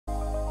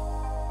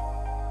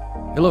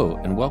Hello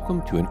and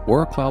welcome to an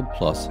OraCloud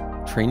Plus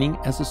Training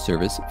as a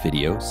Service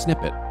video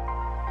snippet.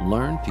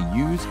 Learn to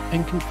use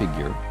and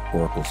configure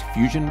Oracle's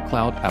Fusion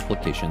Cloud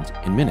applications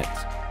in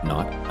minutes,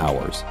 not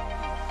hours.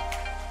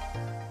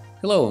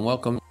 Hello and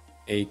welcome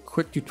to a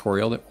quick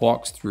tutorial that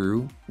walks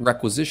through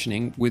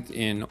requisitioning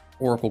within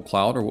Oracle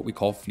Cloud, or what we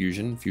call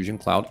Fusion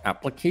Cloud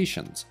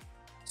applications.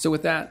 So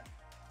with that,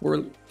 we're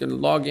going to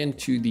log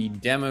into the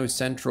Demo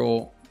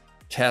Central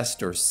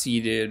test or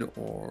seeded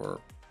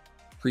or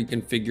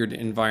pre-configured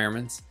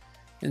environments.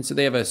 And so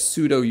they have a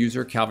pseudo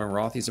user, Calvin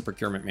Roth. He's a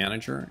procurement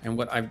manager. And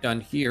what I've done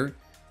here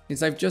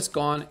is I've just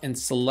gone and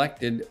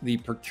selected the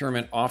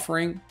procurement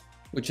offering,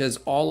 which has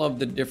all of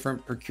the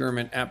different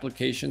procurement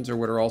applications, or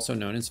what are also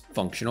known as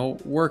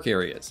functional work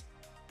areas.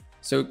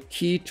 So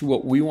key to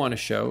what we want to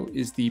show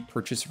is the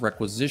purchase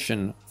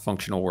requisition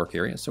functional work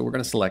area. So we're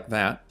going to select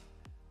that.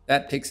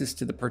 That takes us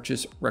to the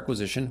purchase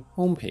requisition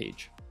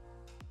homepage.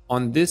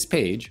 On this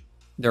page,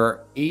 there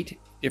are 8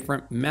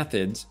 different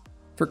methods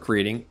for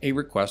creating a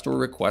request or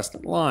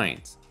request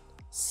lines.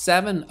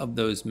 7 of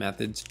those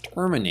methods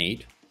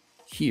terminate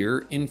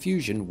here in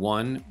Fusion.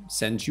 1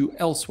 sends you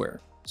elsewhere.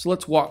 So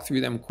let's walk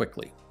through them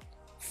quickly.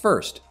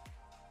 First,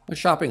 a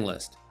shopping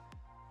list.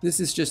 This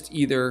is just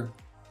either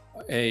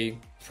a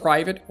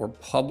private or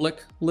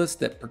public list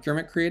that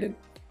procurement created,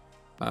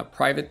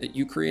 private that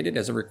you created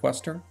as a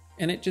requester,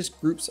 and it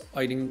just groups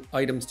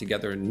items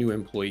together. New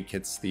employee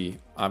kit's the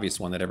obvious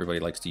one that everybody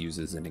likes to use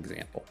as an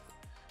example.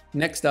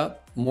 Next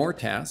up, more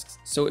tasks.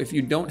 So if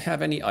you don't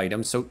have any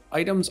items, so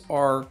items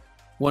are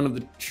one of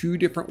the 2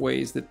 different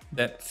ways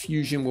that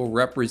Fusion will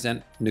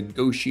represent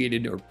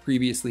negotiated or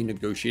previously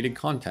negotiated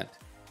content.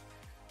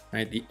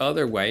 Right? The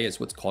other way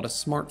is what's called a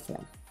smart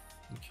form.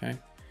 Okay.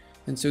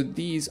 And so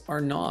these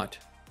are not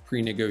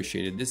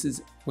pre-negotiated. This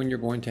is when you're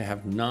going to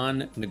have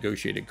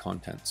non-negotiated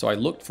content. So I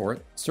looked for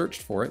it,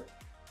 searched for it,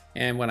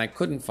 and when I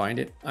couldn't find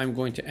it, I'm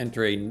going to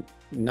enter a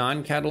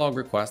non-catalog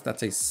request.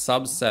 That's a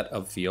subset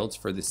of fields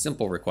for the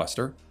simple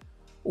requester,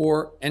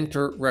 or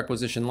enter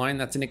requisition line.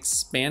 That's an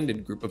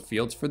expanded group of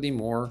fields for the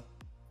more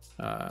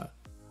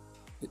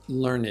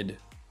learned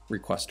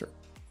requester.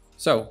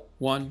 So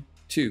 1,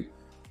 2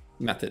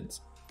 methods.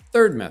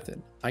 Third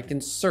method, I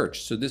can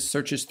search. So this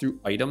searches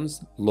through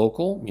items,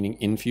 local, meaning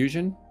in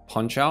Fusion,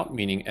 punch out,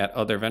 meaning at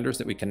other vendors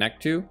that we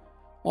connect to.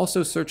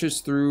 Also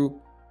searches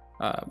through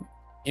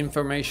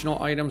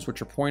informational items,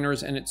 which are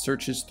pointers, and it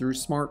searches through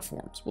smart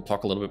forms. We'll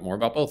talk a little bit more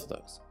about both of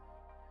those.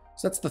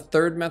 So that's the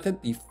third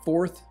method. The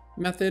fourth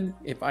method,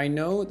 if I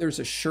know there's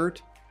a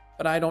shirt,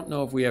 but I don't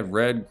know if we have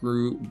red,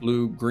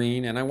 blue,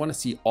 green, and I want to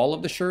see all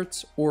of the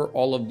shirts or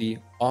all of the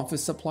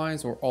office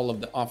supplies or all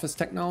of the office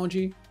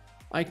technology,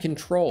 I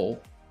control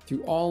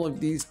through all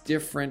of these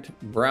different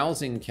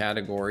browsing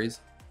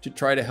categories to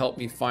try to help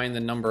me find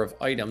the number of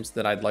items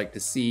that I'd like to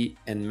see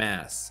en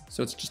masse.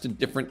 So it's just a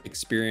different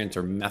experience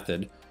or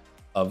method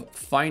of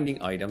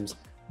finding items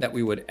that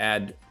we would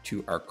add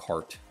to our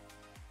cart.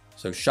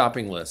 So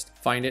shopping list,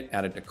 find it,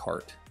 add it to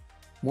cart.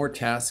 More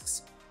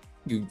tasks,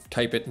 you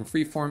type it in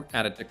freeform,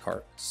 add it to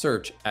cart.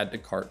 Search, add to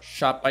cart.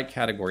 Shop by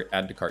category,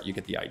 add to cart. You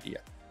get the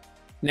idea.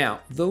 Now,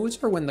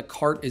 those are when the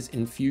cart is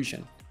in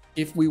Fusion.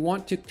 If we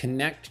want to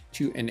connect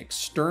to an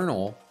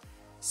external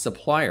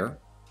supplier,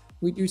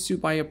 we do so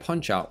by a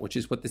punch out, which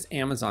is what this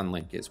Amazon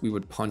link is. We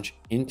would punch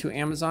into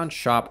Amazon,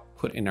 shop,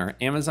 put in our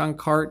Amazon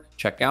cart,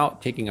 check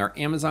out, taking our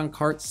Amazon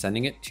cart,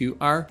 sending it to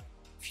our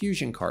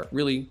Fusion cart.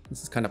 Really,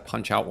 this is kind of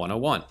punch out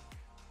 101.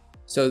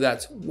 So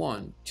that's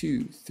 1,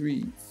 2,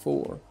 3,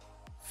 4,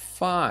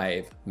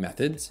 5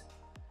 methods.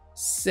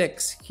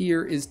 6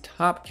 here is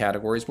top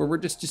categories, where we're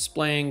just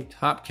displaying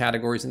top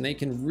categories, and they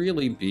can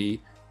really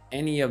be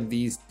any of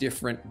these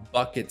different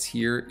buckets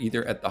here,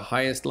 either at the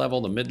highest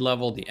level, the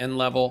mid-level, the end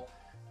level.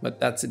 But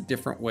that's a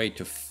different way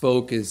to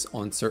focus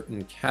on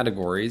certain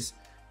categories.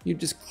 You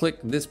just click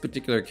this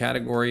particular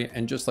category,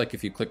 and just like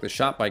if you click the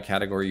shop by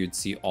category, you'd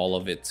see all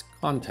of its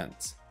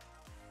contents.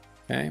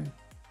 Okay,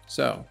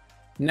 so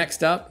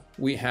next up,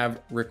 we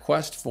have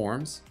request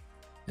forms.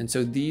 And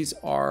so these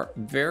are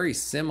very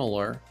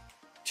similar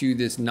to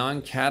this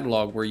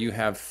non-catalog where you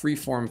have free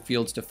form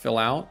fields to fill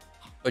out,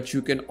 but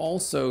you can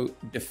also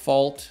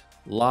default,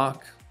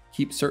 lock,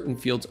 keep certain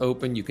fields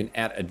open. You can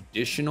add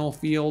additional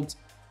fields.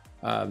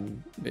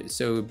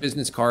 So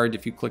business card,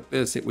 if you click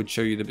this, it would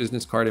show you the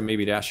business card, and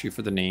maybe it'd ask you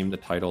for the name, the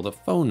title, the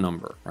phone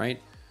number,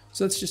 right?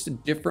 So it's just a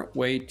different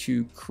way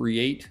to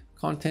create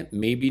content.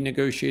 May be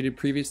negotiated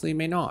previously,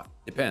 may not,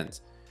 depends.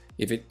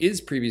 If it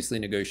is previously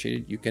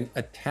negotiated, you can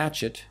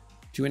attach it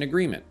to an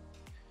agreement.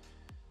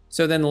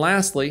 So then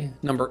lastly,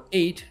 number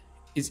 8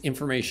 is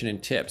information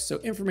and tips. So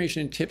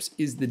information and tips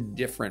is the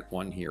different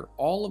one here.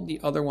 All of the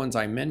other ones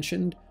I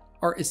mentioned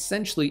are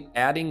essentially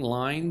adding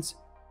lines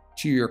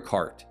to your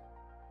cart.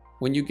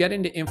 When you get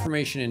into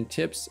information and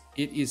tips,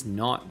 it is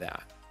not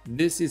that.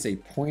 This is a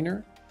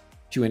pointer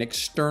to an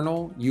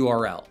external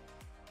URL.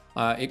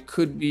 It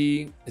could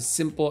be as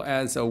simple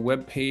as a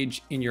web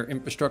page in your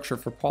infrastructure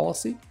for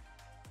policy.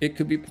 It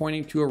could be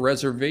pointing to a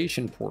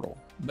reservation portal.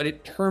 but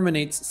it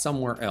terminates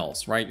somewhere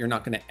else, right? You're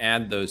not going to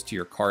add those to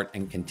your cart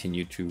and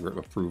continue to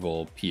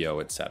approval, PO,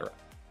 etc.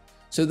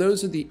 So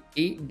those are the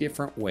 8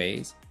 different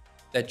ways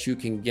that you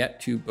can get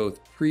to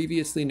both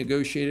previously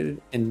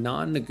negotiated and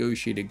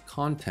non-negotiated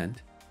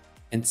content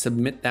and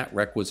submit that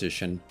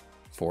requisition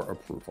for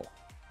approval.